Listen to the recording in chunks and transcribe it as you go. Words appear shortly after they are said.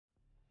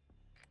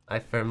I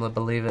firmly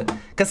believe it.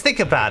 Cause think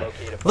about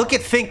it. Look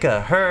at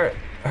Finka.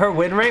 Her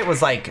win rate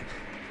was like,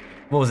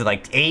 what was it,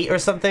 like 8 or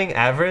something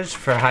average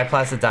for high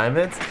placid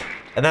diamonds,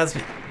 and that's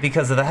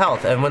because of the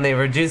health. And when they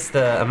reduced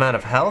the amount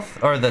of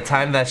health or the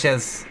time that she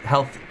has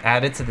health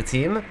added to the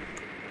team,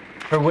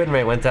 her win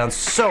rate went down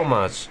so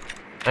much.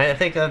 I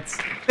think that's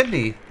could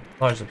be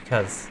largely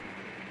because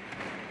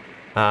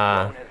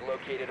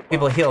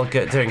people heal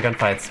good during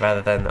gunfights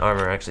rather than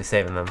armor actually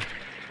saving them.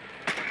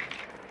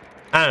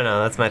 I don't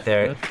know. That's my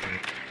theory.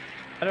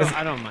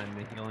 I don't mind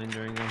the healing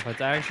during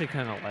gunfights. I actually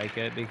kind of like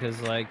it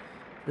because like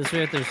this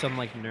way, if there's some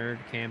like nerd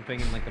camping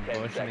in like a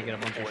bush and they get a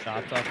bunch of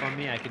shots off on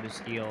me, I can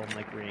just heal and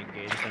like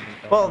re-engage them.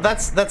 Well,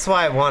 that's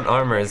why I want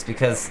armor, is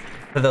because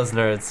for those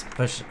nerds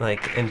push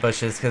like in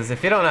bushes. Because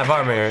if you don't have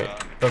armor,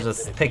 they'll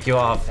just pick you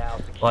off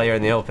while you're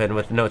in the open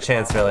with no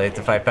chance really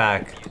to fight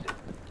back.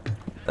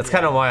 That's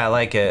kind of why I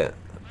like it.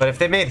 But if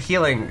they made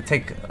healing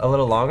take a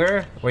little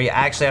longer, where you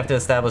actually have to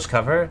establish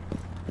cover,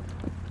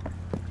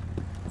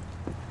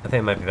 I think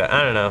it might be better.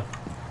 I don't know.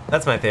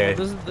 That's my theory.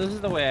 Well, this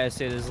is the way I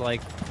see it, is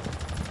like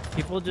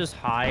people just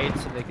hide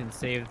so they can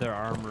save their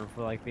armor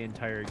for like the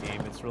entire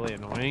game. It's really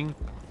annoying.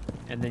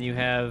 And then you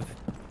have,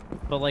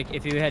 but like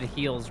if you had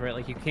heals, right?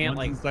 Like you can't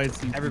like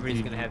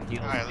everybody's gonna have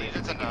heals. Alright,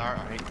 Legion's in the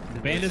right? The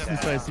bandit's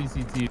inside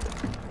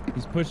CCTV.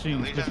 He's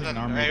pushing an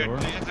armored door.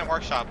 Legion's in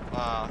workshop.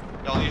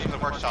 No, Legion's in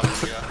workshop.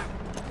 Yeah.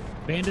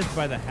 Bandit's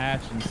by the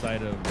hatch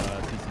inside of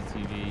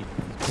CCTV. He's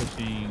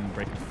pushing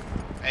break.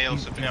 AO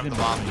sipping up the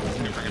bomb.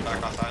 Can you bring it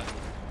back outside?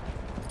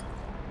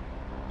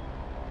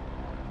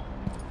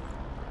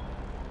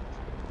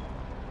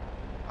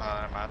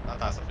 I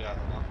thought somebody had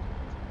the bomb.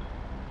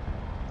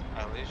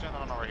 Legion? I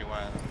don't know where he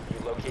went. You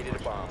located a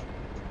bomb.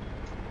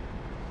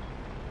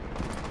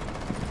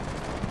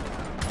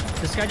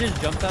 This guy just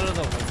jumped out of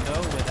the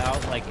window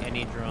without like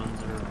any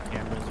drones or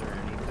cameras or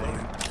anything.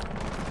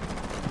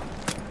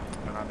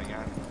 They're not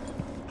again.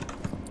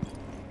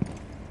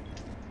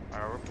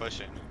 Alright, we're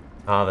pushing.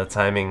 Oh, the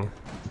timing.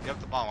 You have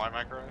the bomb, right,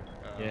 Micro?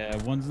 Yeah,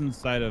 one's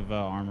inside of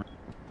armor.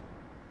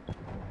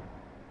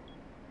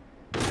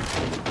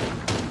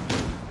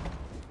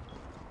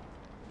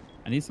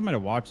 I need somebody to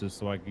watch this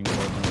so I can go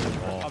over the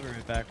wall. I'll be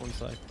right back. 1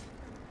 sec.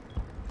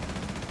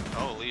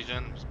 Oh,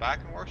 Legion's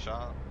back in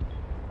workshop.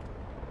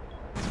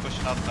 He's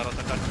pushing out the metal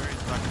detector.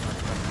 He's back in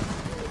workshop.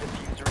 The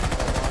diffuser is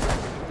no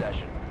longer in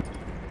possession.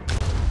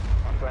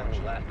 Friendly,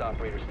 last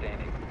operator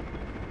standing.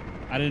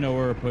 I didn't know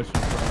where we were pushing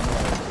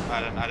from. I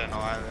didn't know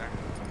either.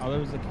 Oh, there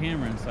was a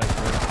camera inside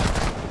first.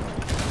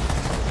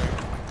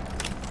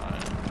 I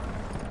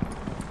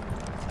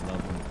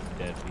love when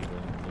dead people.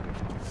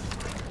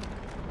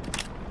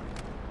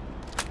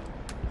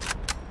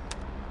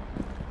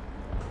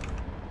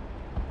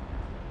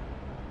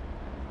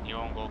 You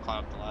won't go climb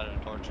up the ladder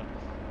and torch him.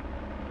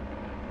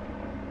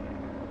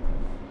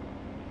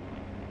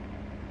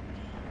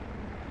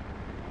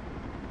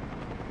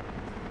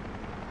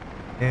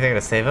 You think they're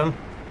gonna save him?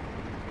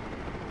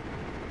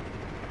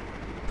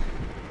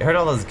 You heard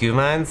all those goo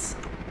mines?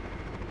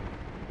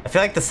 I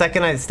feel like the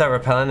second I start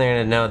repelling, they're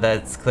gonna know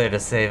that it's clear to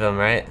save him,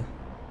 right?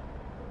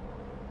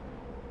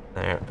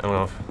 Alright, I'm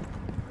going.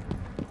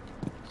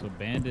 So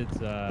bandits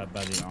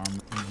by the armor.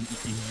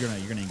 You're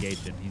gonna engage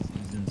him. He's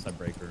in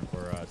subbreaker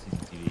for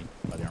CCTV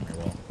by the armory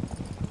wall.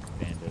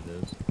 Bandit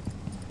is.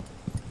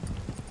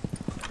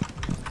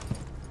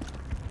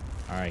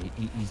 All right,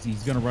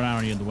 he's gonna run out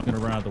on you. Gonna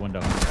run out the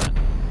window. 100%.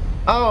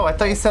 Oh, I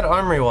thought you said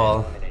armory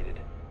wall.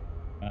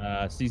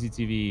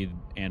 CCTV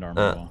and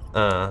armory wall.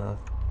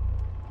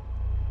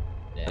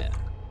 Yeah.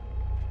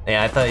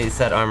 Yeah, I thought you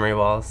said armory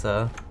wall,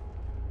 so.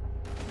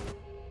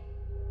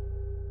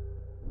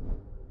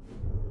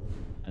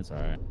 That's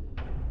alright.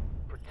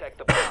 Protect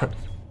the bombs.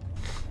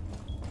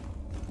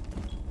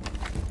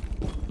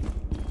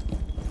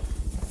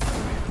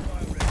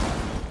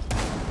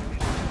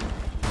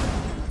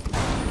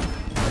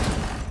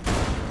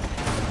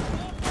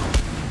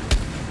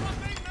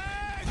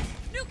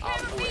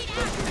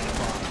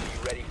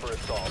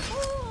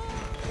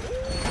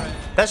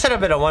 That should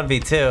have been a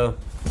 1v2.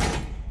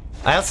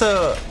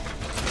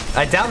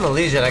 I downed the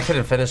Legion. I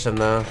couldn't finish him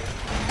though.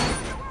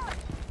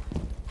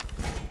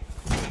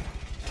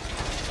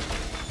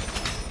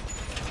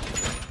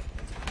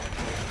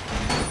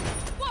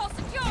 Wall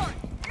secured.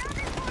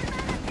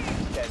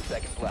 10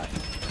 seconds left.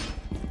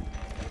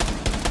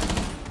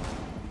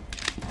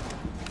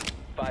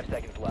 5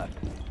 seconds left.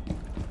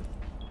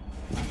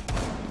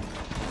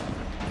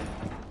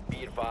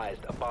 Be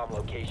advised, a bomb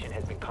location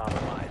has been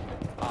compromised.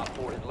 Op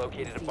 4 has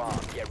located a bomb.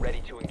 Get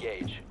ready to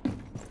engage.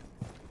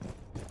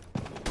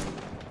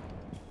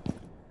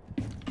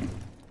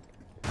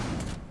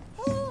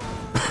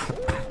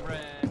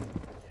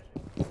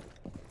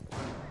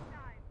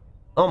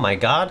 Oh my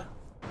god.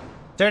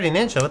 Dirty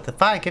Ninja with the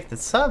 5 gifted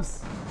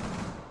subs.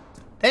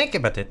 Thank you,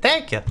 buddy.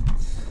 Thank you.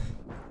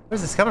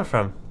 Where's this coming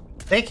from?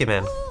 Thank you,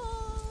 man.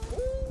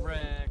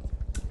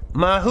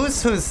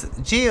 Who's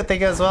Gio,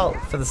 thank you as well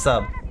for the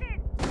sub.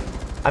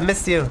 I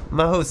missed you.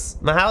 Mahouse,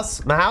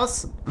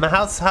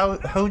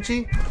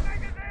 Hoji?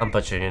 I'm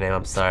butchering your name,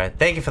 I'm sorry.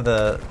 Thank you for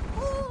the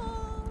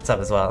What's up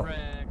as well?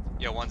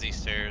 Yo, onesie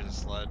stairs, a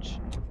sledge.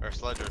 Or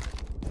sledge or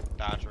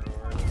dash or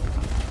whatever.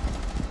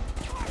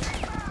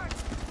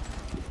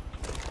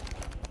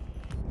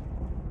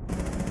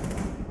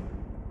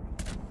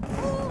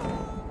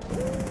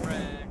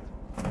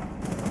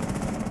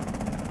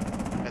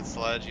 Hit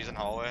sledge, he's in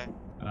hallway.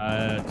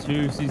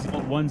 Two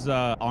CC. One's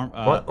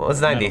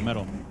What's 90?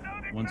 Metal.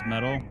 One's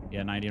metal.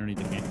 Yeah, 90 underneath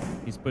the can.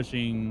 He's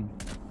pushing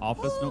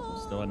office. Nope,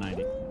 still at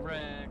 90.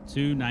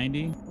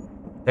 290.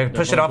 They're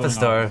pushing office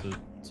door.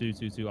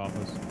 222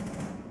 office.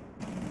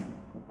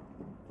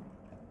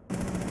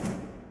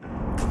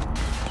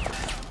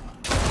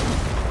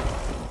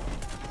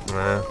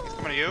 Nah. He's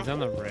coming to you. He's on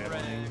the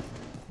railing.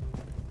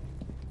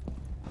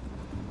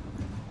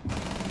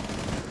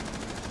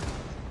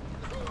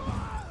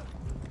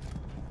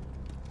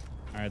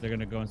 All right, they're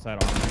gonna go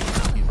inside armory.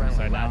 He's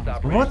inside now.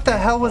 What the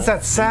hell was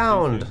that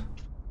sound?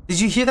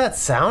 Did you hear that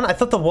sound? I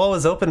thought the wall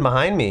was open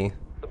behind me.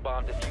 The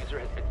bomb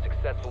diffuser has been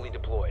successfully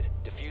deployed.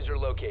 Diffuser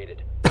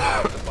located.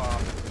 The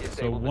bomb is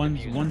So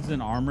one's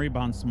in armory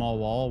behind small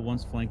wall.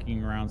 One's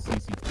flanking around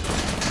CCTV.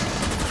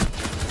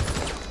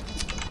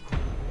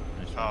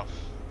 Nice shot. Tough.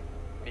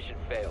 Mission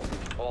failed.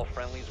 All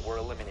friendlies were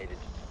eliminated.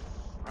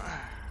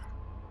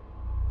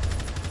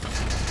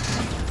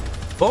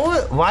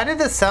 Why did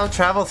the sound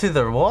travel through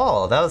the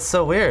wall? That was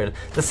so weird.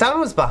 The sound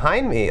was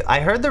behind me.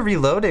 I heard the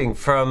reloading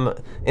from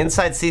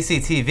inside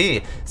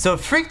CCTV. So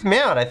it freaked me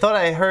out. I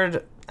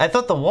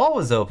thought the wall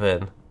was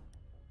open,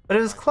 but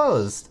it was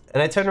closed.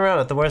 And I turned around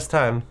at the worst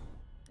time.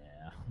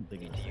 Yeah, I'm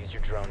thinking. Need to use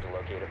your drone to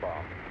locate a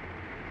bomb.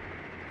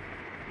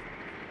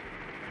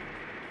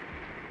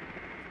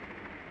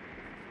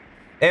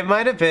 It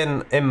might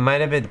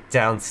have been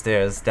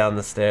downstairs, down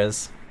the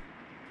stairs.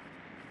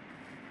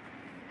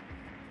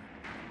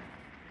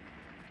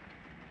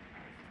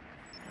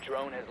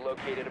 Drone has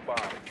located a bomb.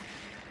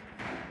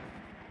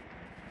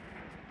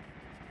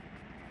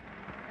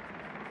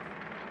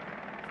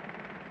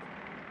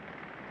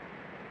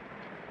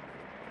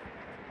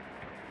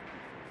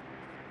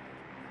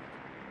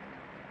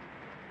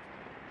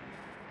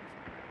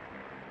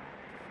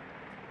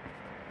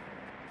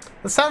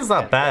 The sound's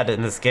not bad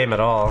in this game at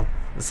all.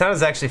 The sound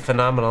is actually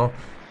phenomenal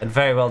and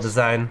very well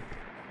designed.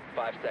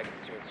 5 seconds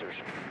to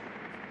insertion.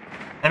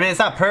 I mean, it's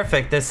not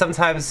perfect. There's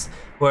sometimes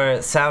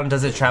where sound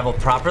doesn't travel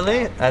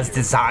properly as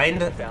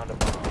designed, Found a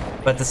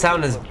bomb. but the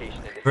sound is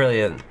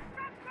brilliant.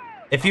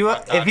 If you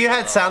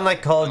had sound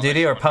like Call of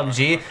Duty or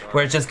PUBG,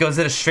 where it just goes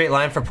in a straight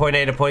line from point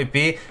A to point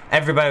B,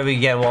 everybody would be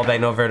getting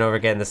wallbanged over and over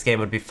again. This game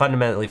would be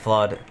fundamentally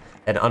flawed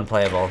and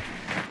unplayable.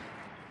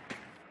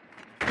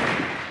 They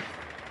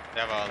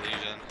have a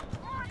Legion.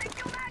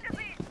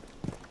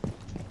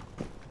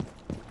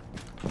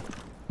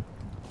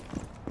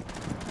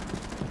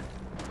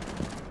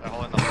 They're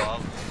holding the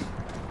glove.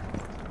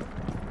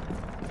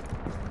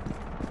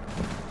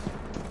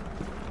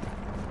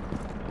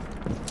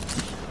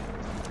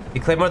 You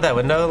claymore that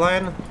window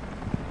line?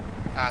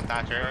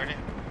 Thatcher already.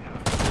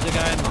 There's a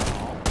guy in the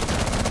hall.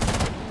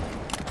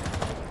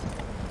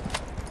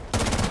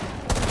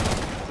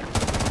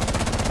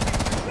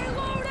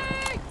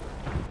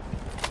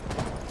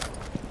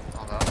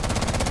 Hold up.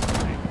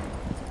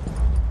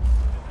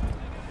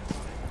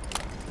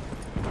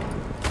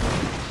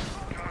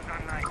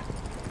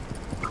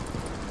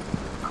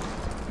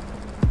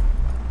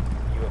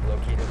 You have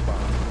located a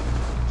bomb.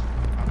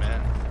 I'm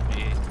in. B.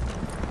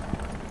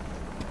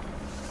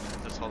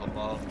 Just hold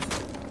above.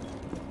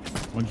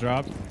 One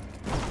dropped.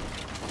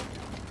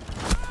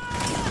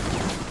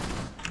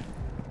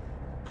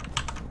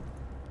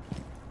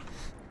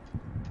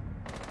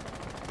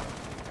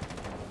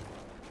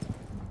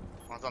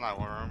 One's on that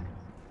worm.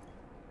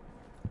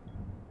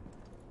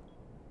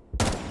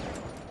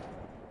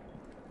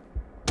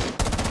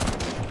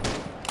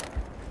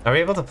 Are we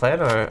able to play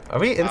it, or are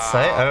we in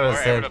sight? I don't We're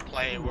understand. able to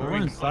play. We're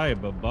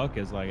inside, but Buck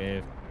is like,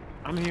 hey,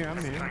 I'm here.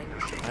 I'm here.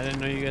 I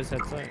didn't know you guys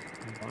had sight.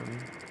 I'm fine.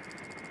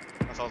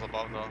 That's also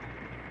above though.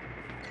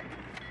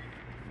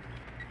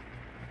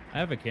 I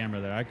have a camera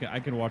there. I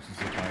can watch the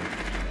supply.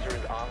 User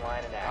is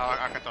online and I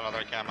active. can throw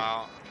another cam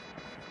out.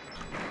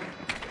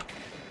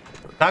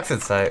 Doc's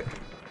in sight.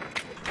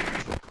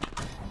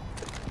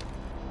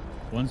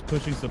 One's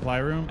pushing supply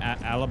room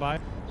at alibi.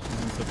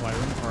 She's in supply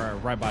room or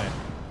right by it.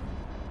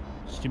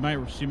 She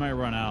might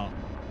run out.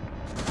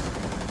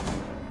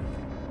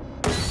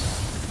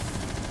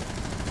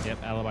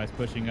 Yep, alibi's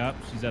pushing up.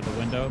 She's at the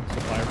window.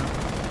 Supply room.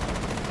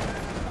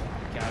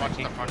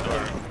 Watching the front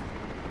door.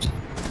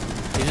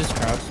 He just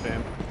crouch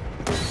spam.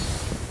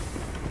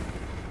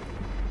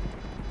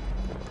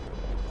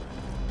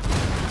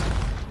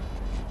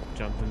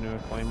 Jump into a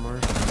claymore.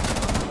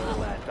 The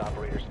last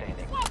operator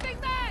standing.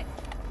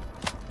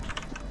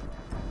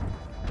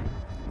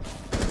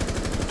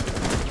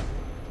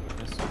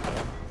 That's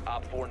okay.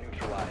 Op 4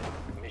 neutralized.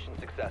 Mission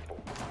successful.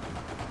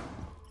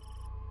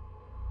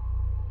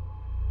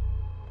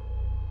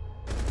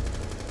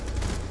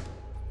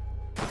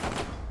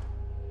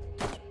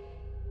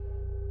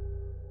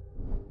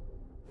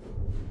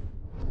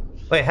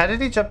 Wait, how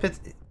did he jump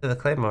into the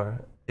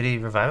claymore? Did he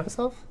revive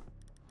himself?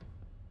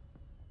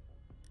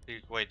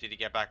 Wait, did he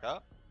get back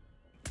up?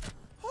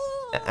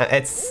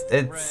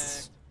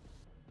 It's.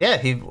 Yeah,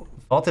 he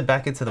vaulted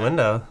back into the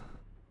window.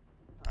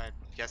 I'm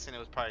guessing it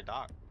was probably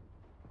Doc.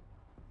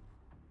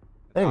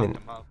 I Docked mean,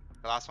 him up.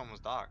 The last one was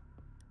Doc.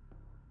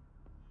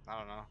 I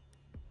don't know.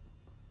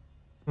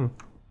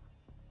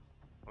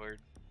 Weird.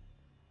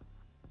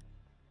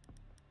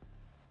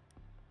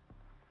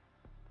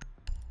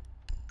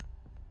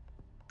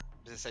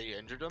 Does it say you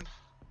injured him?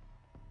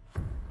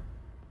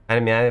 I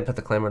didn't put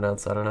the claimer down,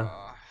 so I don't know.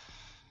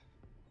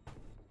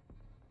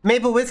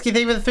 Maple Whiskey,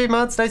 thank you for the 3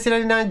 months.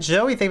 1999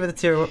 Joey, thank you for the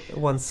tier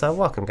 1 sub.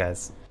 Welcome,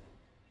 guys.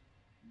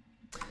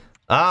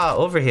 Ah,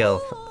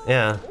 overheal.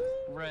 Yeah.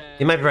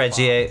 You might be right,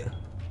 G8.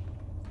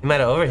 You might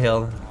have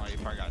overhealed. Oh, you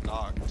probably got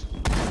docked.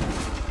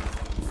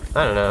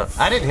 I don't know.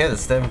 I didn't hear the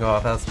stim go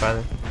off. That was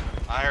surprising.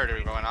 I heard it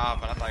was going off,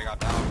 but I thought you got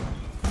down.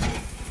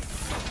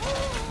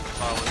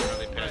 So I wasn't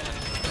really paying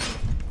attention.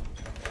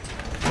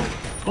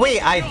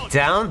 Wait, I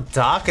downed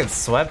Doc and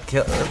swept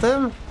killed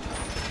him?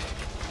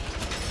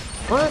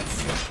 What?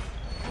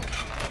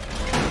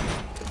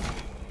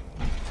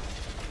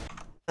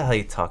 What the hell are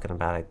you talking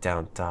about? I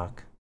downed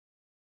Doc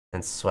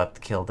and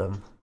swept killed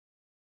him.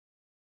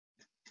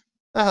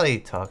 What the hell are you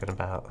talking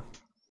about?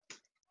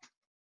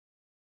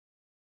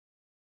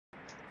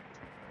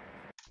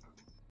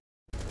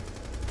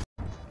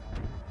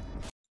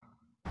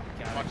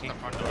 Watch the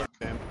front door.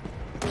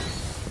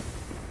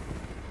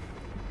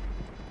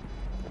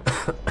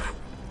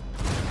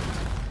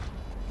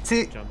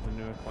 See, Jumped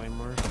into a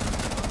claymore.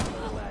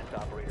 Last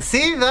operator.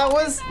 see, that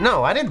was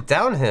no. I didn't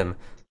down him.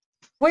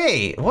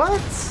 Wait, what?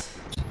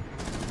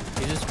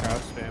 He just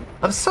crouch spam.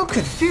 I'm so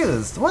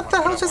confused. What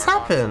the hell just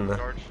happened?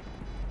 George?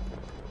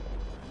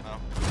 No.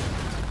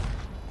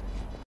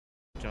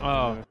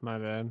 Jumped into my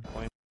bad.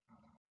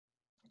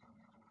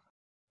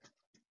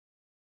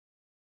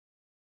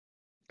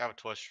 I have a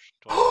twitch.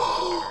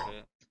 I heard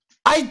it.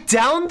 I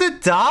downed the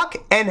Doc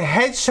and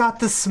headshot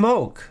the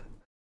smoke.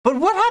 But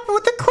what happened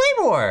with the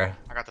claymore?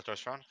 I got the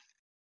twitch phone.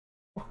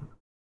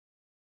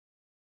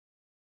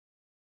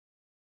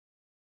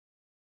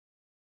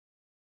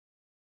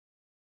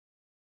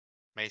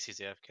 Macy's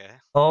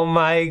AFK. Oh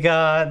my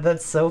god,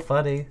 that's so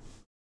funny.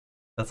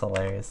 That's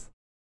hilarious.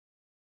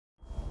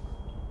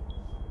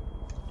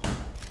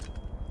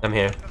 I'm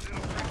here.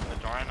 The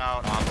door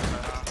out, office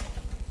right now.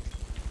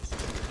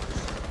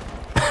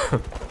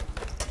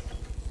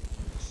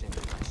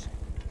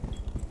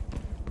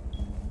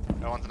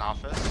 No one's in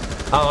office.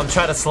 Oh, I'm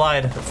trying to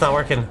slide. It's not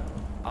working.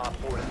 Op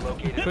 4 has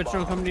located a Twitch bomb.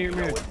 don't come near me.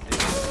 Know what to do.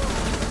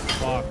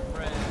 Fuck.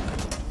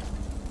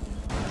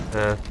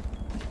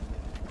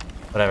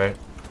 Whatever.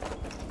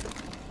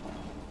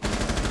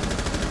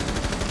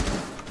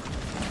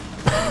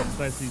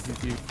 Inside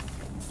CCTV.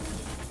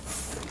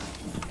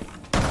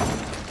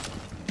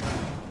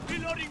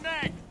 Reloading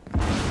mag.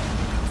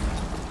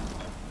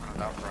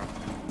 I'm out, bro.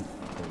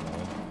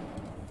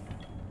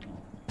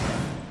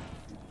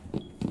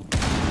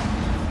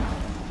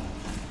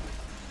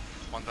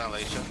 One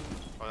ventilation.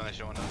 One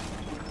ventilation window.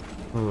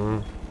 Hmm.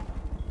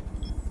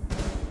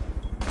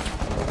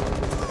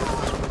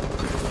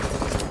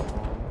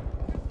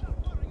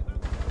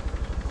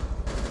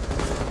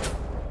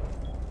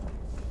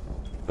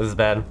 This is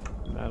bad.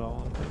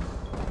 Metal.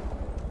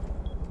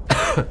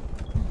 I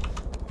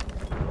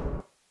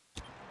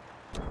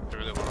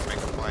really want to make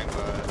a plane,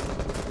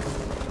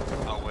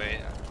 but I'll wait.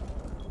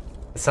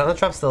 Is Silent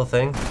Trap still a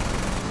thing?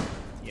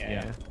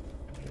 Yeah.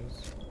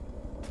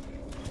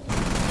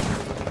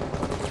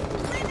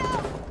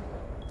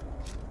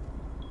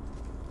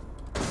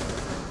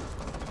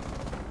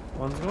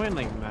 One's going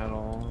like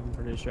metal, I'm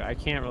pretty sure. I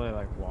can't really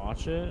like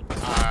watch it.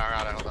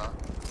 Alright, hold on.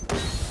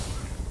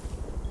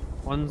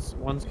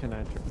 One's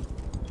connected.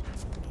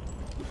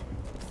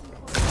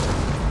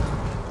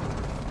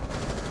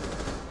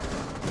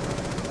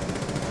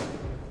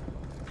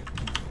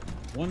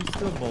 One's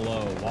still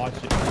below. Watch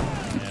it.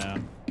 Yeah.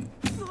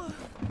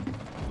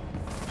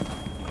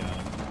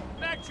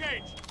 Back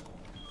change.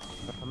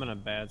 I'm in a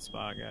bad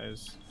spot,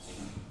 guys.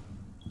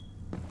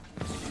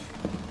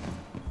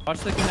 Watch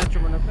the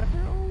connector when I'm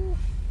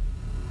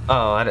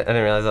Oh, I didn't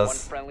realize that One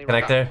was friendly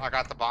connector. I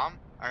got the bomb.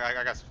 I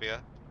got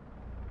Sophia.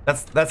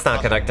 That's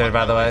not connector,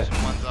 by the way.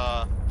 One's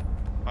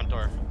front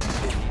door.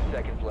 15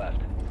 seconds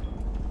left.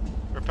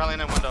 Repelling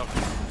in window.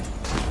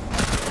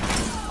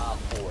 Op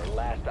 4,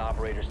 last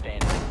operator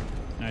standing.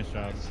 Nice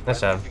job. Nice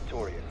job.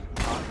 Victorious.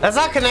 That's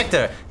not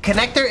connector.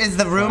 Connector is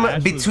the room Ash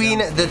was between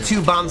down the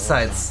 2 bomb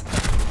sites.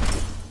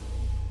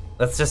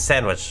 That's just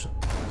sandwich.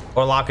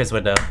 Or locker's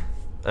window.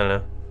 I don't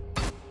know.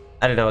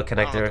 I didn't know what I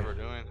don't know what connector. they were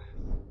doing.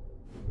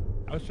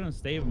 I was trying to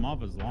stave him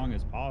off as long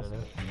as possible.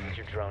 Use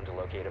your drone to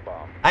locate a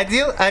bomb. I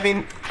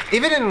mean,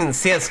 even in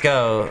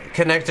CSGO,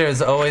 connector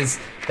is always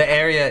the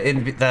area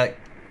that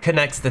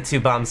connects the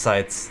 2 bomb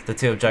sites, the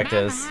 2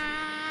 objectives.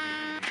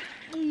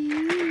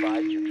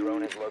 Advise your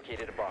drone has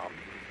located a bomb.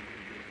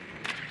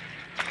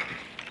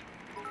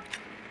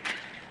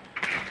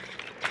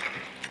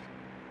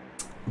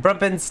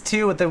 Brumpins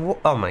 2 with the,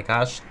 oh my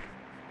gosh.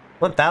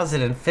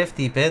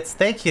 1,050 bits.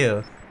 Thank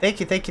you. Thank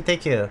you, thank you,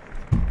 thank you.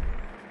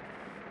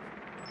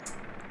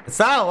 It's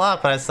not a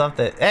lot, but I stuffed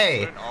it.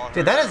 Hey,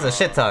 dude, that is a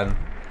shit ton.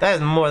 That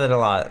is more than a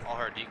lot. All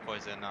her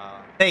decoys in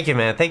Thank you,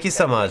 man. Thank you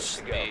so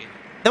much. B.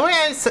 The way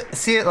I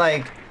see it,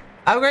 like,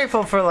 I'm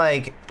grateful for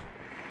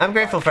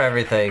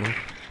everything.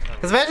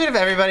 Because imagine if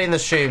everybody in the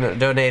stream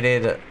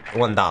donated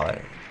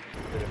 $1.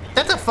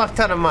 That's a fuck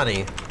ton of money.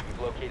 You've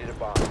located a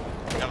bomb.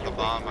 Got the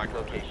bomb, Make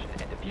your way to its location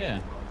and defuse Yeah.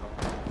 it.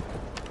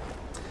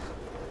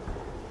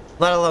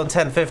 Let alone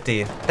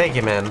 1050. Thank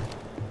you, man. Not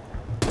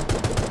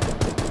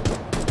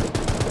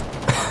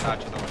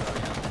to the window,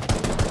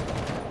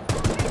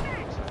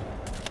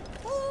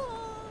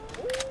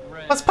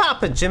 What's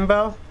poppin',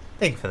 Jimbo?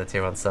 Thank you for the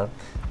tier 1 sub.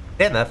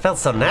 Damn, that felt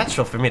so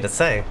natural for me to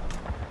say.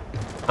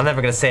 I'm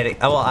never gonna say it.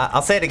 Oh, well,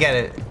 I'll say it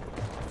again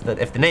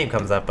if the name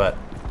comes up, but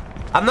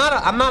I'm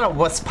not a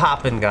what's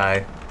poppin'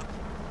 guy.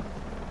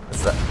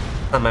 It's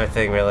not my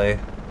thing, really.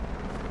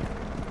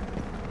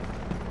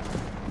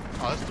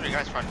 Oh, there's 3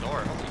 guys front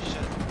door. Holy shit.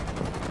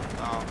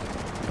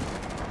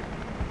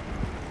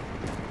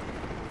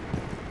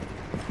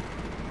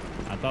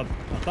 I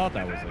thought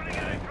that was a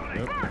guy.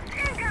 Yep.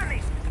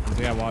 There's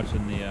a guy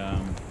watching the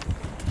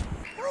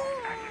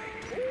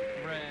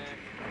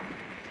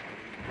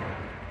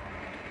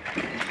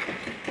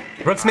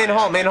Brooks, main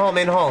hall, main hall,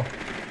 main hall.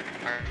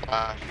 Iron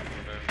flash.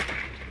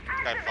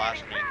 Guy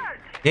flashed me.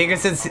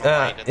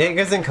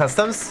 Jaeger's in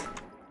customs?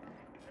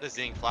 This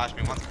Zing flashed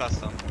me. One's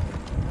custom.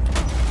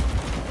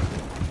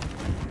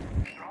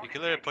 You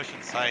can literally push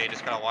inside. You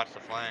just gotta watch the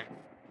flank.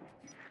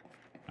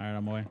 Alright,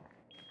 I'm away.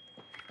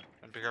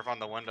 And be careful on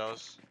the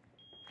windows.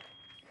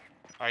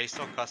 Alright, he's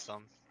still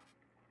custom.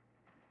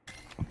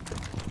 I'm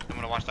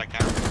gonna watch that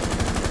camera.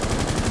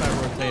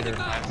 Inside rotator.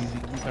 He's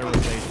inside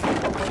rotation.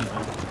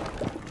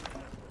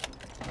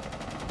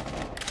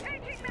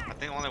 I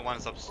think only one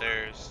is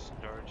upstairs,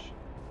 George.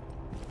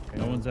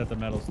 No one's at the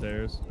metal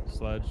stairs.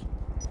 Sledge.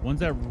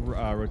 One's at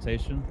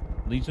rotation.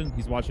 Legion.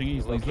 He's watching you.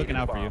 He's looking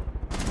out for you.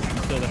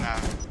 He's still there. Nah,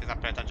 he's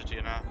not paying attention to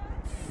you now.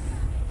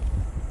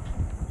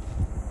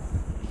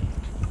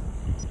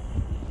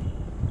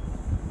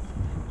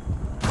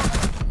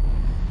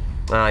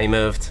 Ah, he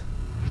moved.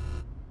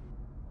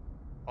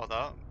 Hold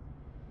up.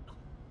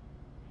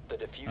 The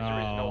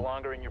diffuser is no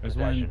longer in your There's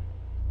possession.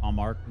 one on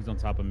mark. He's on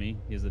top of me.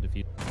 He has the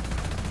defeat.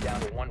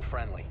 Down to one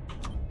friendly.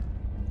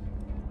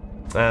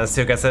 Let's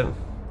see who gets it.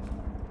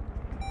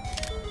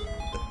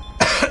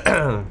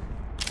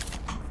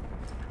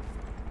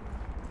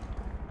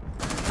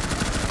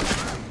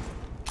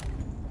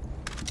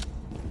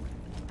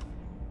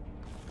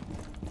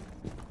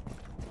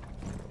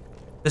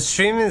 The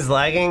stream is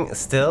lagging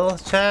still,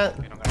 chat?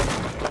 You don't gotta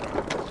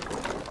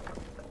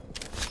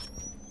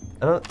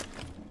I don't...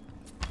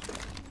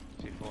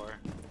 C4.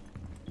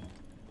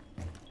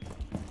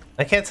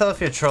 I can't tell if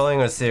you're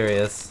trolling or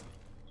serious.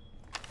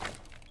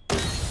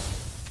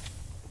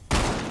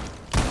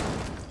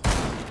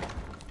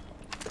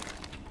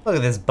 Look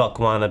at this buck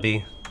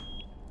wannabe.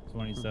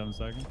 27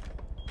 seconds.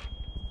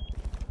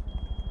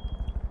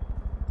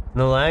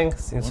 No lag?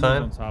 Seems One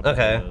fine. was on top of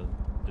Okay.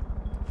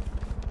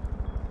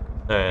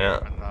 the-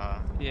 Alright,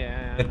 And,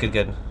 Yeah.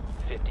 good.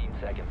 15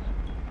 seconds.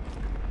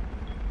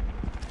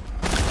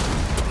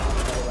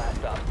 Last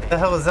stop What the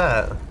hell was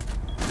that?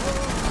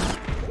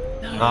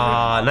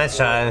 Aw, nice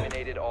try.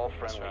 eliminated all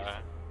that's friendlies.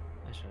 right.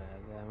 I should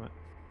have, damn it.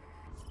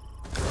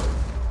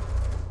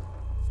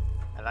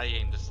 And that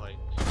Ying just like,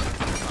 I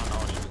don't know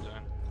what she was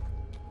doing.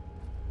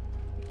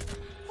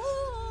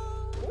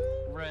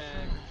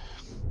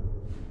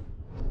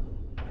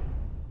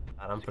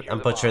 God, I'm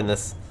butchering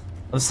this.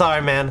 I'm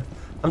sorry, man.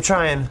 I'm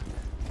trying.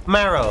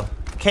 Marrow,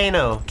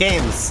 Kano,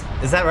 Games.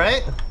 Is that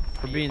right?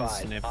 We're being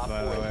advised, snipped, Op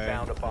by the 4 has way.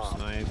 found a We're bomb.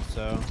 sniped,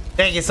 so.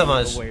 Thank you so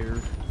much.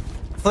 Weird.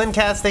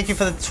 Flynncast, thank you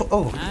for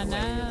the I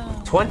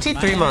know.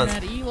 23 months.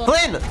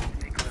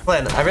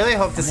 Flynn, I really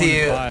hope to see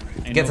you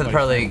get to the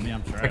Pro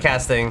League for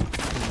casting.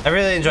 I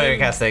really enjoy your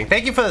casting.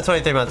 Thank you for the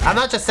 23 months. I'm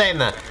not just saying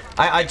that.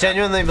 I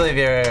genuinely believe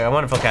you're a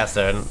wonderful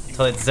caster and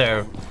totally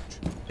deserve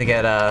to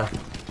get I can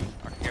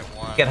get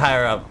one. get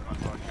higher up.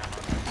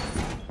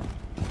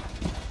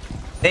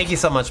 Thank you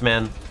so much,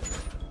 man.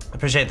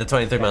 Appreciate the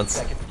 23 months.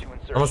 Seconds to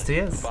insertion. Almost 2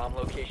 years. Bomb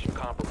location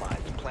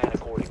compromised. Plan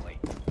accordingly.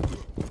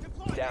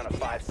 Down to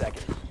 5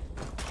 seconds.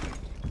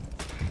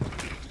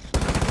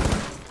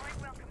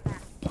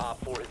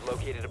 Op 4 has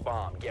located a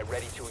bomb. Get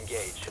ready to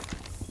engage.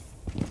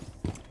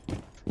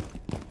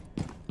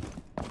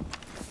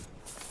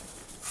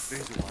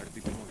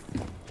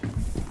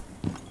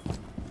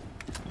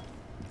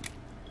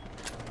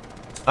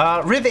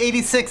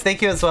 Riv86,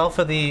 thank you as well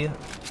for the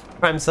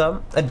Prime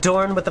sub.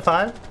 Adorn with the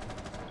 5.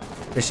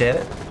 Appreciate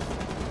it.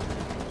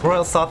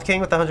 Royal Soft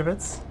King with the 100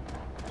 bits.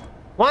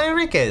 Juan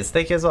Enriquez,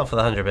 thank you as well for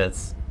the 100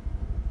 bits.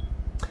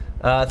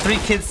 3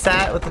 Kids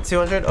Sat with the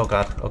 200. Oh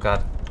god, oh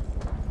god.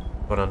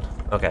 Hold on.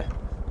 Okay.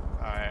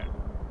 Alright.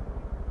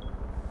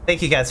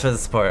 Thank you guys for the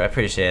support. I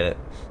appreciate it.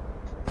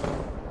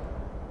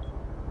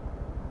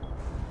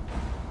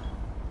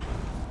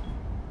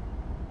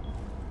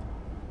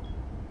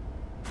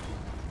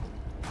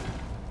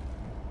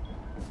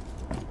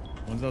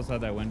 One's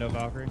outside that window,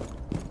 Valkyrie.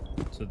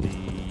 To the.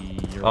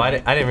 Your Oh,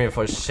 right. I didn't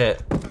reinforce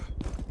shit.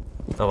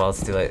 Oh well,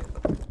 it's too late.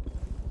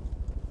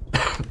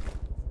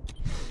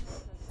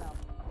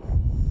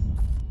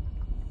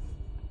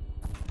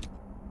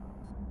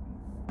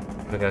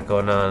 What we got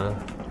going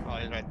on? Oh,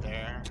 he's right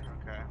there.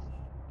 Okay.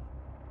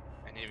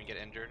 And you even get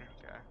injured.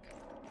 Okay.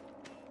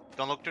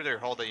 Don't look through their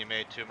hole that you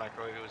made too,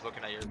 Microwave. He was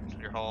looking at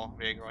your hole.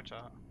 Vega, watch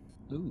out.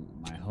 Ooh,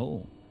 my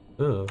hole.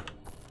 Ooh.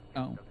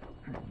 Oh.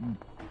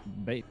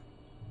 Bait.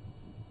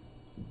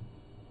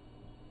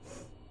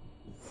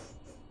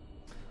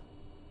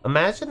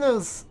 Imagine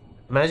those.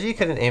 Imagine you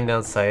couldn't aim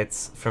down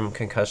sights from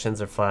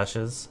concussions or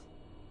flashes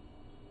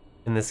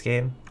in this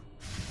game.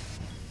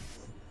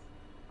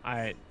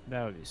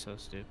 That would be so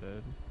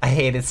stupid. I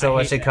hate it so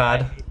I much hate in that- I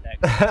COD.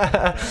 hate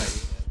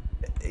that.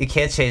 You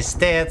can't change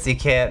stance, you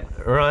can't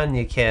run,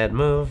 you can't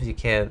move, you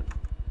can't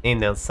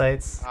aim down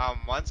sights.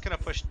 One's gonna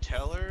push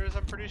tellers,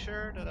 I'm pretty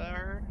sure. Did I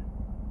heard?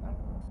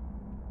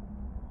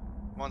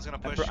 One's gonna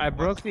push. I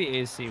broke the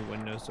AC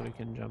window so we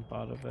can jump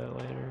out of it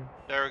later.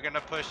 They're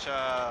gonna push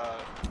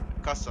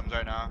customs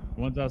right now.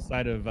 One's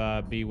outside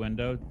of B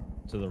window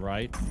to the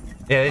right.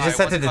 Yeah, they just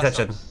Alright, sent to one's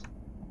detention. customs.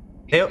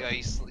 Yep. Yeah,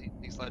 he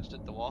sledged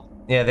at the wall.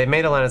 Yeah, they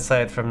made a line of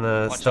sight from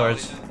the Watch out,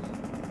 storage. Legion.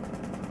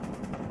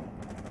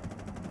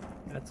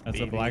 That's That's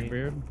a BB.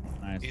 Blackbeard.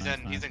 Nice. He's nice,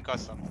 in. nice. He's in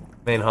custom.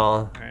 Main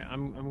hall. Alright,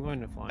 I'm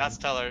going to fly. That's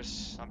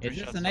tellers. I'm pretty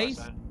Is sure this that's an ace?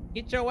 tellers.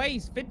 Get your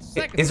ace. 50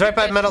 seconds. He's right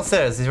by metal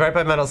stairs. He's right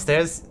by metal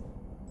stairs.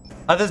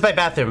 Others by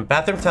bathroom.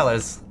 Bathroom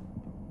tellers.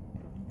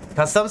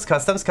 Customs,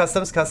 customs,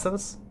 customs,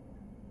 customs.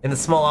 In the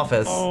small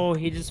office. Oh,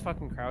 he just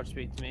fucking crouch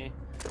beats me.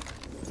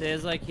 So he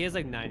has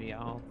like 90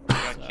 health. You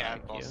got So, can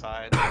IQ. both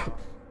sides.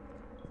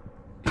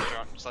 He's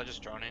Sledge is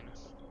droning.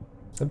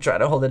 I'm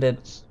trying to hold it in.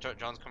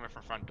 John's coming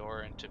from front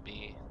door into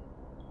B.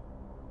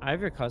 I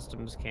have your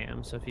customs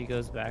cam, so if he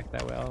goes back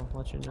that way, I'll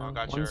let you know. Oh,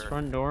 got One's your-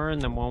 front door, and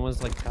then one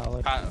was like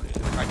pallet. I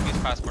can use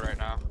passport right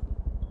now.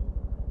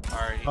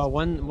 Alright. Oh,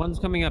 one's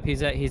coming up.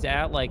 He's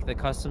at like the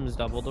customs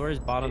double doors,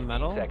 bottom 15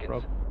 metal.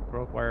 seconds.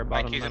 Broke wire,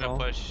 bottom IQ's metal.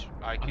 gonna push.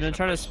 I'm gonna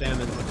try to spam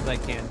as much as I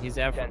can. He's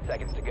at. 10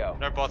 seconds to go.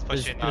 They're both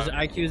There's pushing.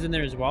 IQs in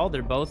there as well.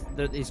 They're both.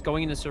 He's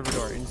going into server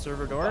door. In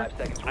server door. 5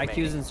 seconds IQs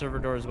remaining. in server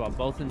door as well.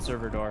 Both in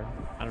server door.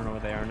 I don't know where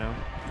they are now.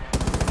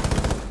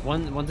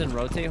 One's in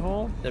rotate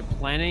hole. They're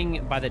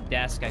planning by the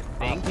desk, I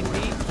think. In B.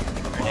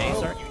 Or in A,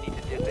 sorry. You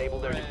need to disable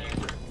their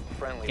diffuser.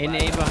 Friendly In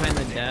last A stop behind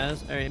the standing.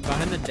 desk. Or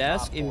behind the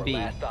desk in four, B.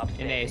 last stop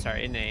In A,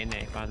 standing. sorry. In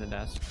A. Behind the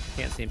desk.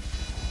 Can't see him.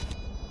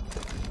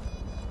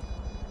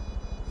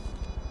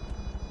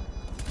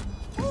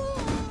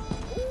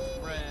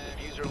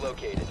 Diffuser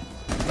located.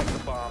 Protect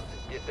the bomb.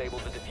 Disable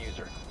the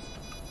diffuser.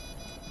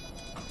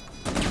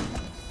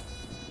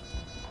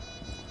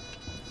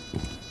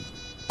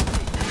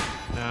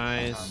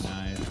 Nice.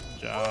 Nice.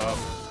 Job.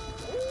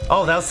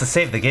 Oh, that was to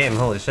save the game.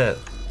 Holy shit.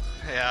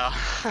 Yeah.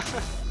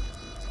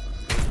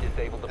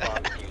 Disable the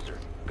bomb diffuser.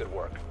 Good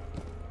work.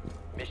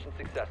 Mission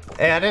successful.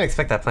 Hey, I didn't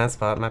expect that plant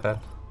spot. My bad.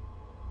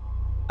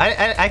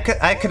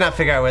 I could not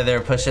figure out where they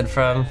were pushing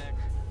from.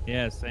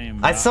 Yeah,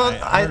 same. I saw-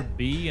 I heard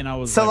B and I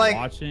was so, like,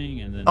 like,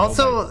 watching and then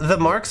Also, nobody- the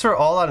marks were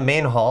all on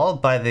main hall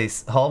by the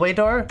hallway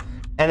door,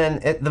 and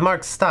then the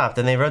marks stopped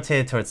and they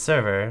rotated towards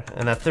server,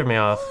 and that threw me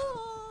off.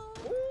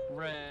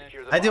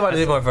 Secure the I do bomb. want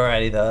to do more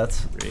variety though.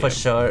 That's for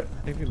sure.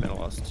 I think we might have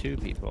lost 2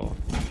 people.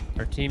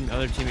 Our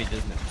other teammate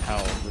doesn't have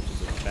health, which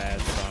is a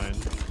bad sign.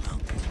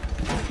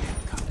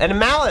 And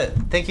Mallet,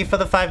 thank you for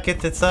the 5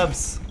 gifted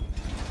subs.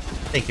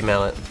 Thank you,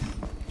 Mallet.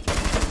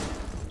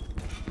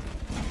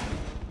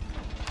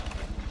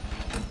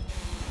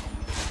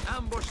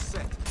 Ambush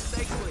set.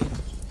 Stay clear.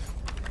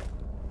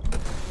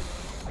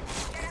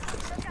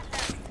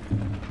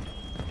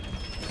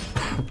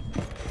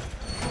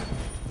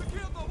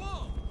 Secure the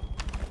wall.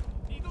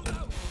 Eagles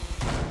out.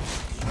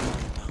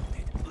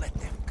 Let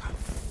them come.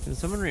 Can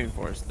someone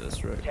reinforce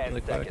this really 10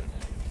 quick? seconds.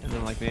 And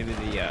then like maybe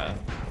the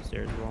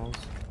stairs walls.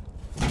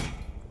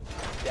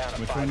 Down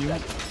to Which 5 one you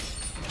want?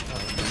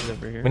 seconds. He's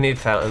over here. We need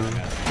fountain. You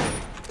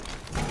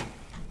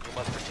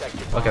must protect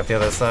your Look at the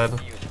other side.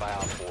 Used by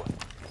Op 4.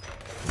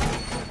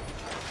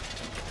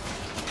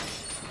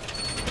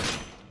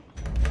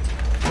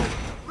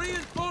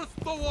 Reinforce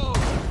the wall.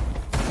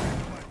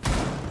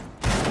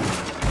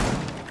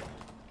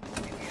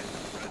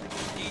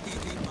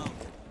 DDD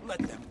mounted. Let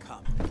them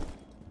come.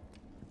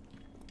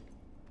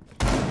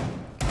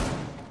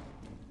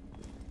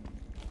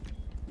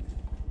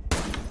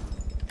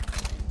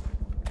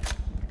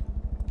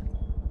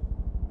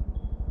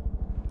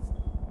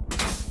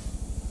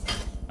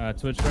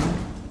 Twitch room.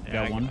 Yeah,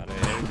 Got I one. got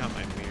it. I got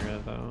my mirror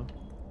though.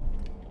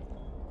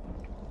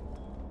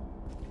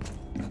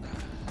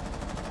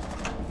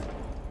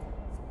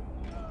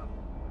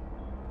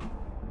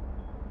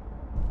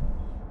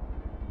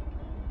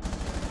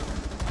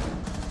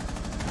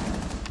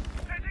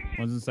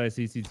 One's inside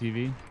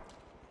CCTV.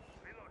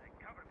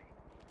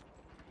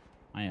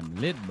 I am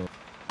lit, bro.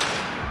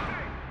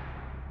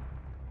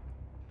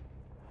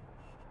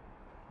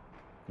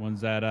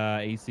 One's at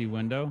AC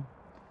window.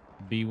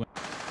 B window.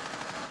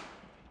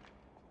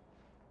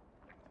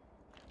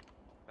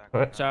 back.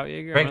 What? on Watch out,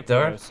 Jaeger. Break I'm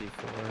gonna door? throw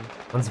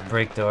C4. One's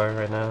break door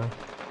right now.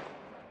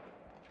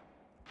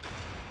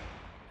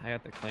 I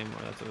got the Claymore.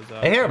 That's what was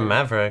up. I hear a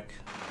Maverick.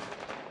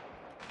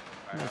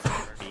 That's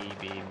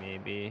BB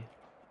maybe.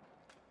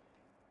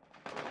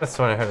 That's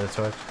when I heard a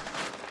torch.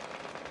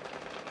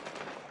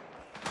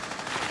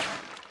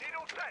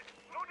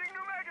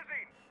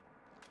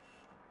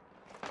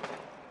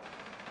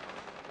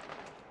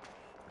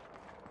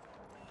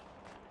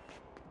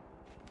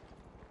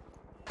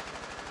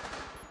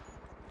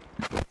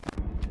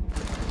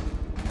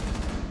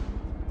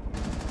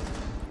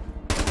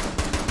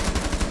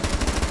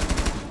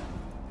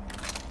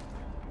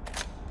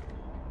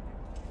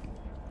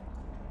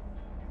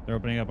 They're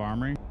opening up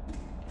armory.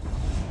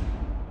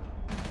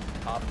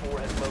 Op 4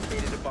 has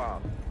located a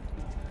bomb.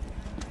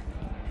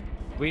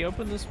 We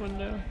open this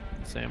window.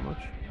 Sandwich.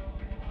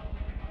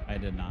 I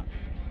did not.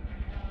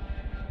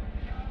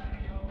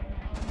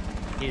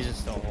 He's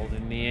just still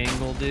holding the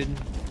angle, dude.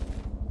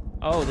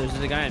 Oh, there's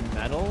a guy in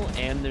metal,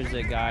 and there's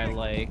a guy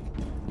like,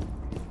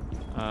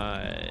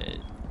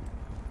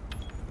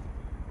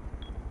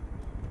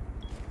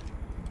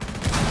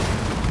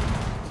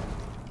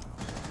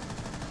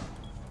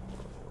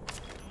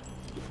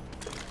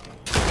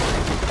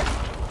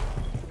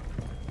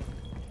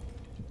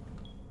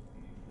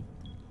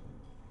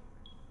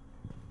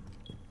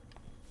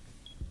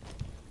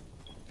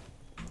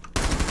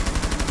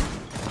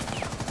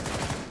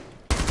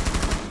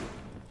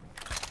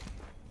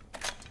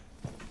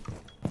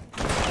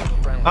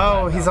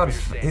 Oh, he's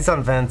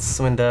on vents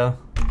window.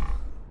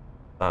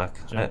 Fuck.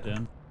 Jumped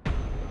in.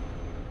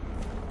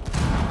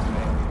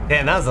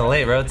 Damn, that was a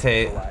late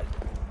rotate.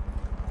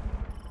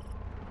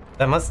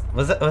 That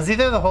was he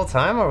there the whole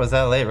time or was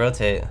that a late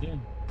rotate? Yeah.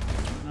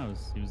 No,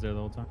 he was there the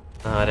whole time.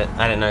 Oh, I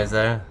didn't know he was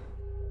there.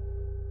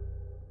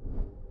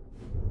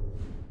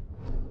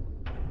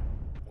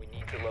 We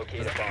need to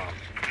locate a bomb.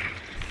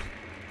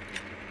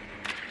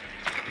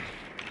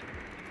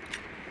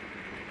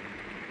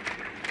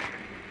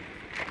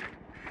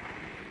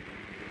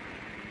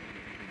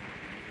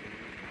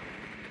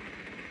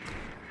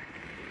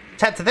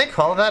 Chat, did they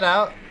call that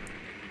out?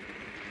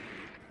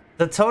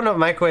 The tone of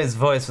Microwave's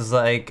voice was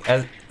like,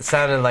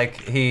 sounded like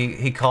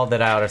he called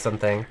it out or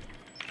something.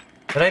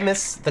 Did I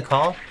miss the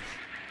call?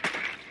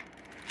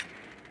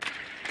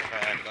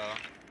 Bad, though.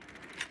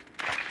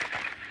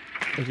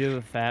 I do have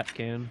a fat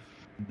can.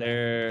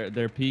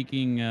 They're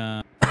peeking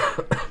to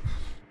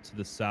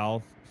the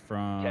south 10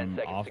 from seconds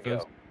to office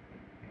go.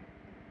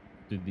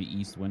 through the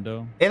east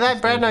window. Hey,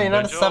 that Brando, you're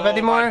not a sub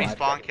anymore? Might be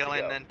spawn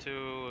killing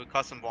into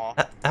custom wall.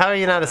 How are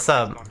you not a Everyone's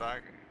sub? going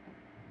back.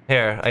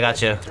 Here, I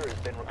got you. Diffuser has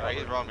been Alright,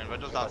 he's recovered. roaming, but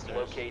just You must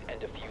downstairs. locate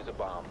and defuse a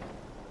bomb.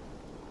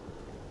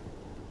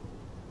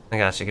 I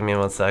got you. Give me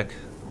 1 sec.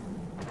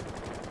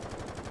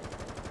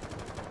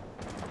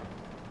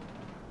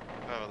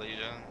 Oh,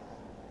 Legion.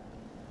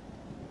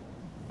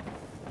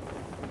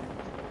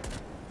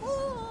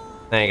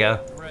 There you go.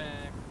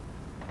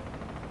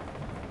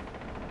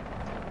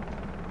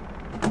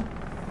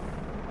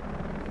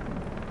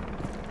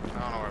 I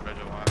don't know where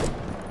Vigil went.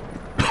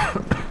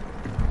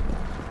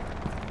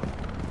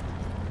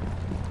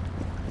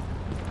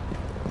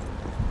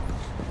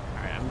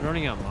 Alright, I'm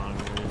running out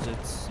monitors. It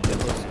looks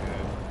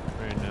good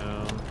right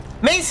now.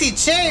 Macy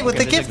J with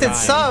the Okay, there's a gifted guy in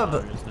sub.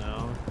 monitors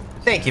now.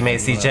 Thank you,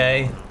 Macy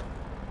J.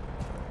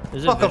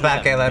 There's a Welcome visual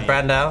back, that Ayla may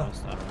Brando.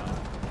 post, I don't know.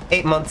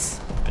 8 months.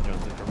 I don't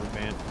think a rubber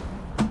band.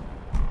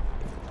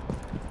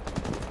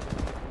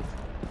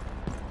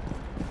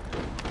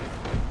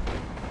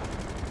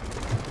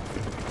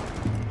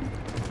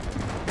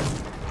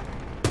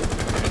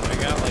 I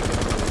got like a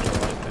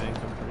visual, I think,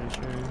 I'm pretty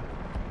sure.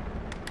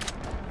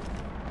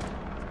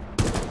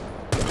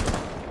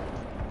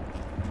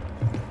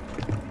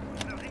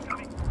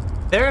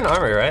 They're in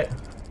armory, right?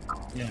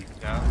 Yeah.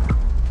 Yeah.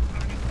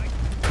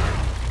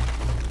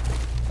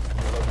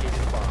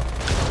 Located a bomb.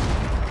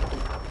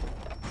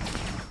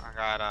 I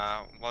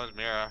got, what was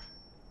Mira?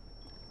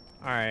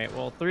 Alright,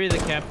 well, 3 of the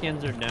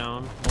Capcans are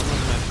down. One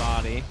was my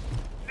body.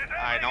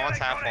 Alright, no one's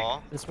half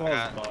full. This wall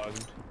is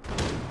bugged.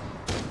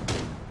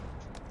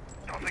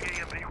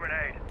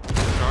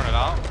 Throwing it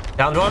out.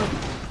 Downed one.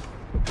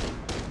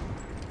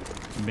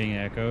 I'm being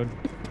echoed.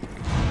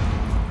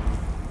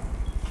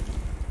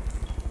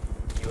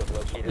 You have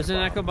located There's a an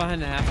bomb. echo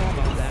behind the half wall,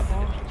 behind the half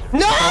wall.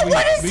 No!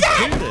 What is We that?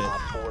 cleared it. Op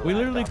 4 We last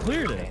literally operator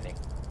cleared it. standing.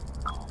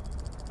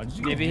 How did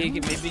you Maybe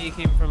get him? he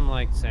came from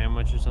like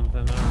Sandwich or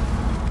something.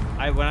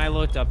 When I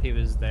looked up, he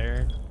was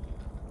there.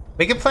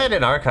 We can play it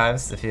in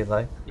archives if you'd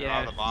like.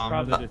 Yeah, the bomb.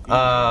 probably.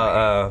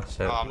 Oh,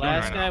 shit. Oh, I'm doing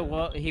Last right guy, now.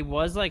 well, he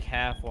was like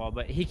half wall,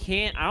 but he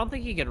can't. I don't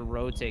think he could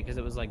rotate because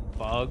it was like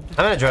bugged. I'm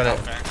gonna drone it.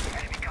 Okay.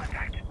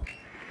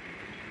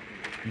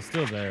 He's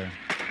still there.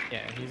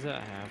 Yeah, he's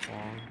at half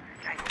wall.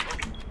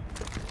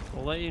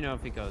 We'll let you know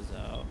if he goes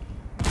out.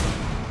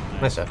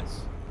 Nice shot.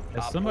 If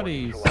Op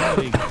somebody 4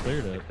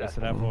 cleared it. They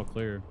said half wall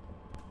clear.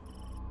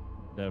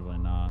 Definitely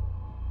not.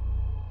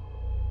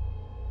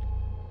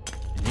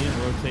 And he didn't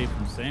rotate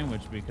from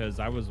Sandwich because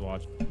I was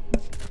watching.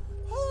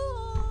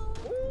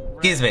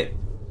 Excuse me.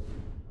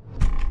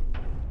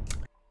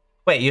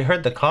 Wait, you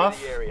heard the cough?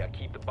 The area.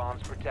 Keep the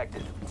bombs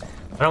protected.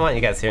 I don't want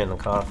you guys hearing the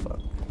cough.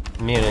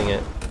 I'm muting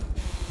it.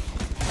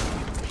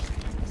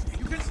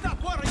 You can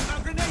stop worrying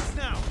about grenades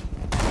now.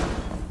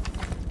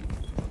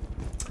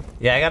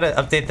 Yeah, I gotta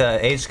update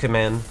the age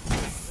command.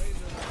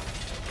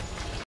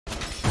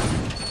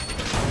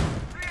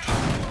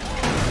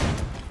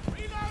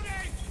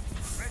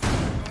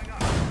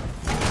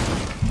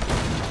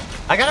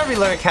 I gotta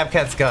relearn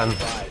Capcat's gun.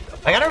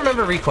 I gotta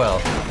remember recoil.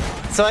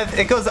 So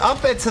it goes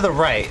up and to the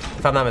right,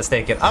 if I'm not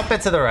mistaken. Up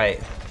and to the right.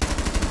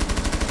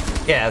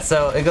 Yeah,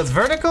 so it goes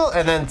vertical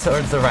and then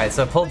towards the right.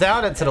 So pull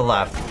down and to the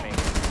left.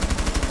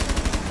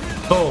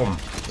 Boom.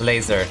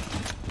 Laser.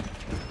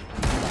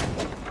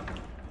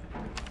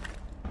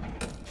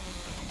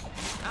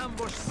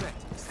 Ambush set.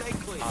 Stay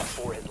clear. Op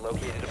 4 has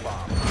located a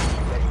bomb. Be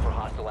ready for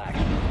hostile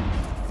action.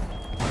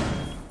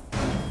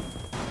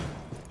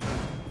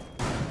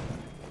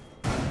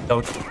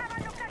 Don't.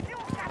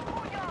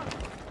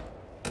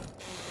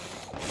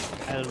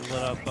 I lit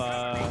up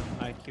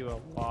IQ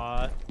a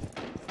lot.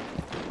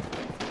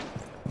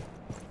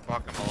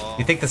 Fuck him below.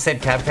 You think the same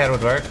Capcat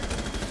would work?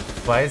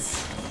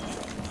 Twice?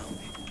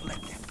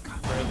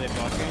 Where are they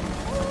bucking?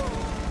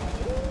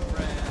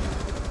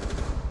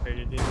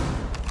 Ready to do?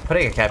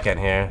 Putting a Capcat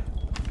here.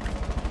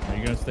 Are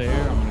you gonna stay here?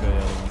 I'm gonna go the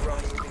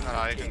other one.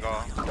 No, you can go.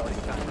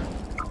 Starting timer.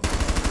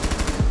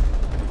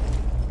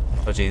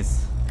 Oh jeez.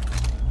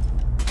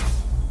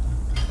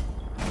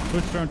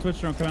 Twitch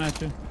drone coming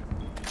at you.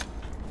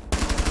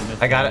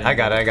 I got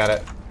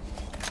it.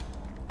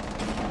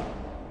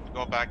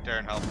 Go back there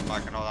and help him. I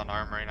can hold on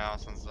arm right now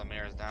since the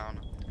mirror is down.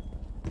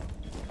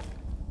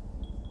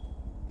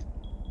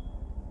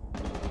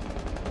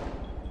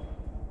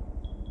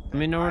 Let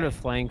me know where to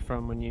flank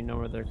from when you know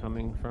where they're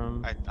coming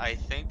from. I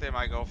think they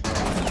might go for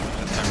just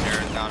their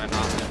mirror is down and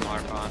not hit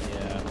Marcon.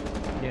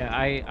 Yeah.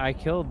 Yeah, I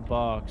killed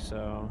Buck,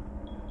 so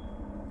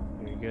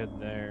you're good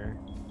there.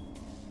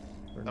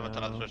 For Have a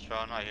ton of now. switch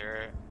phone, I hear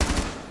it.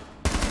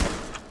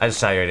 I just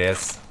shot your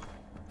ideas.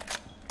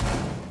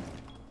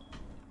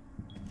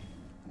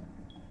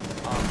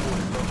 Op 4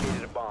 has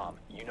located a bomb.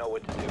 You know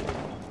what to do.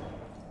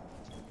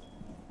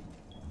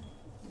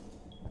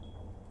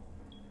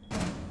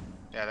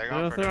 Yeah, they're I don't know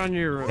going if for they're on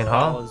your In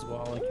wall hall? as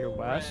well, like your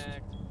west.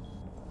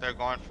 they're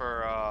going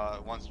for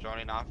one's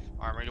droning off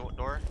armory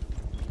door.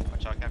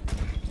 Watch out, Cap.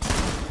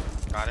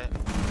 Got it.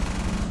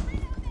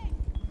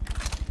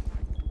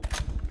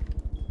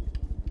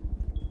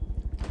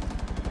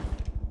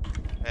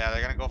 Yeah,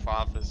 they're gonna go for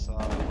office.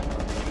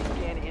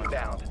 Scan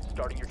inbound.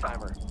 Starting your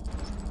timer.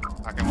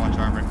 I can watch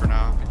armory for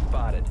now.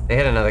 Spotted. They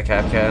hit another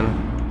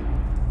Capcat.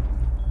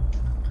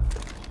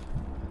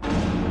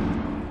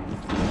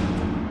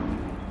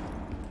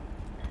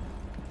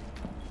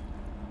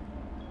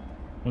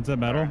 What's that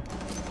battle?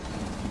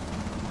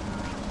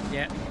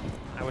 Yeah.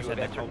 I wish I You had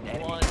have that entered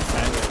an called.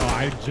 enemy.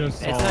 I just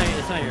saw.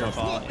 It's not your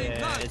fault. Smoking Yeah,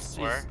 guns. it's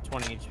Where?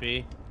 20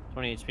 HP.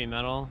 20 HP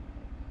metal.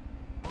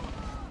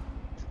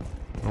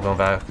 I'm going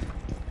back.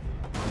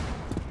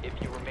 If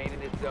you remain in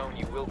this zone,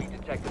 you will be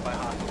detected by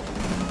hostiles.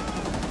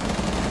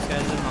 This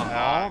guy's in the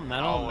hall. Metal, no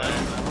metal, way.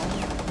 metal.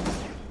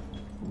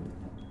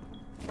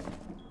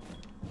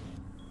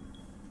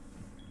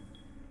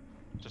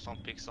 Just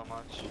don't peek so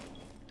much.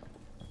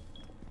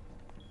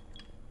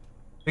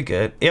 We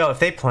good. Yo, if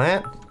they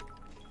plant,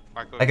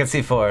 Marco, I can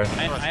see 4. I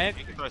have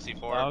you can throw a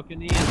C4.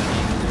 balcony and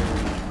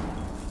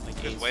then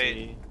like Just AC.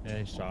 wait. Yeah,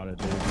 he shot it,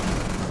 dude.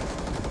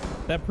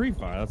 That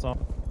pre-fire, that's all.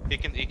 He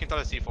can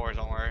throw the C4s,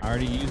 don't worry. I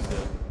already used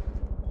it.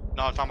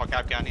 No, I'm talking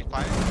about Capcan, he's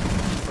playing.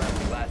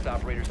 Friendly, last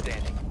operator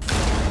standing.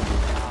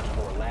 Op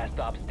 4, last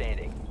stop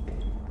standing.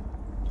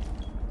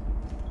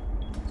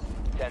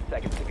 10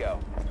 seconds to go.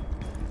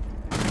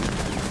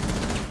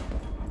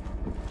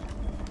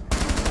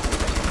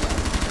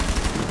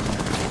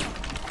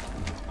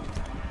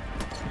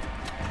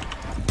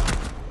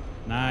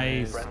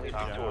 Nice. Friendly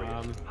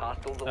victorious.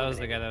 Hostiles That was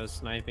the guy eliminated. that was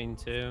sniping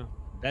too.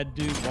 That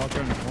dude walked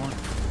around the corner,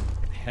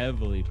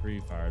 heavily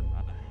pre-fired.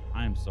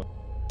 I am so.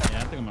 Yeah,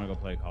 I think I'm gonna go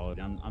play Call of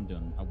Duty. I'm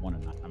doing. I won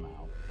tonight. I'm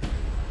out.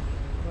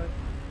 What?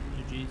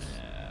 GG's.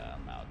 Yeah,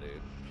 I'm out,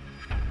 dude.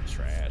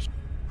 Trash.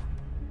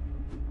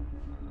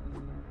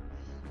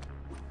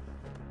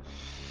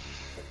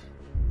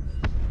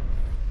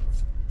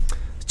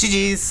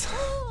 GG's.